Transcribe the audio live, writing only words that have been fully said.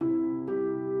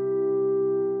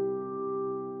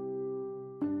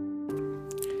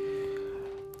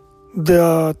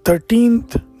The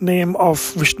 13th name of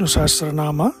Vishnu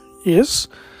Sahasranama is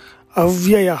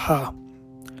Avyayaha.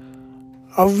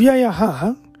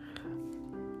 Avyayaha,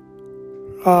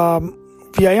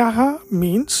 Vyayaha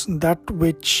means that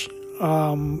which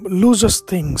loses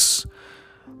things,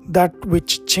 that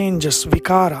which changes,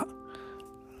 vikara.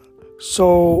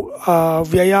 So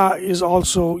Vyaya is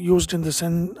also used in the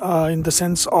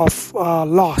sense of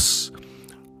loss.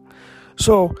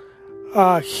 So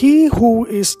he who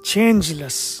is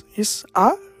changeless is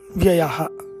Avyayaha.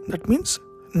 That means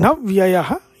na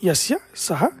Vyayaha yasya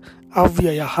saha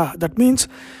Avyayaha. That means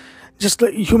just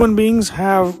like human beings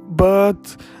have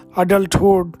birth,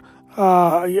 adulthood,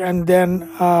 and then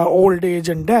old age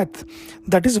and death.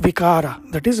 That is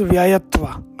vikara. That is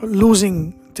vyayatva,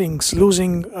 losing things,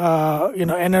 losing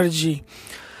energy.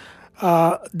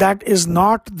 That is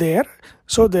not there.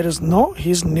 So there is no, he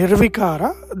is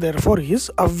nirvikara, therefore he is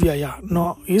avyaya.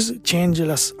 No, he is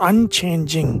changeless,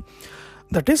 unchanging.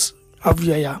 That is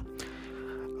avyaya.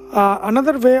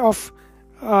 Another way of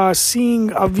seeing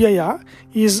avyaya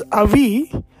is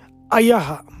avi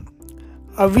ayaha.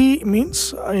 Avi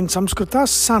means in Samskrita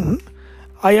sun.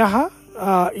 Ayaha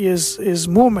is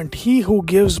movement. He who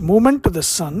gives movement to the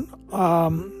sun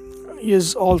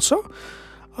is also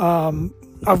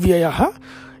avyayaha.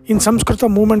 In Samskrita,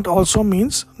 movement also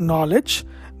means knowledge.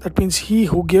 That means he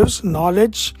who gives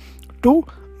knowledge to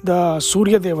the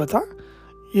Surya Devata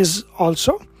is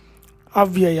also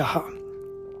avyayaha.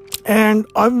 And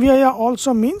avyaya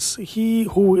also means he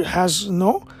who has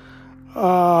no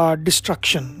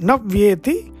destruction. Na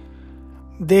vyeti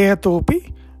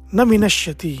dehatopi na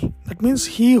vinashyati. That means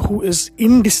he who is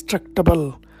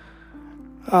indestructible.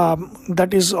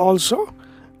 That is also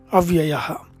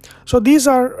avyayaha. So these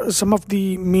are some of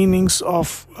the meanings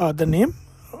of the name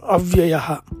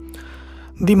Avyayaha.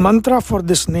 The mantra for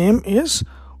this name is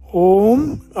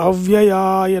Om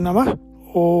Avyayaya Namah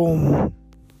Om.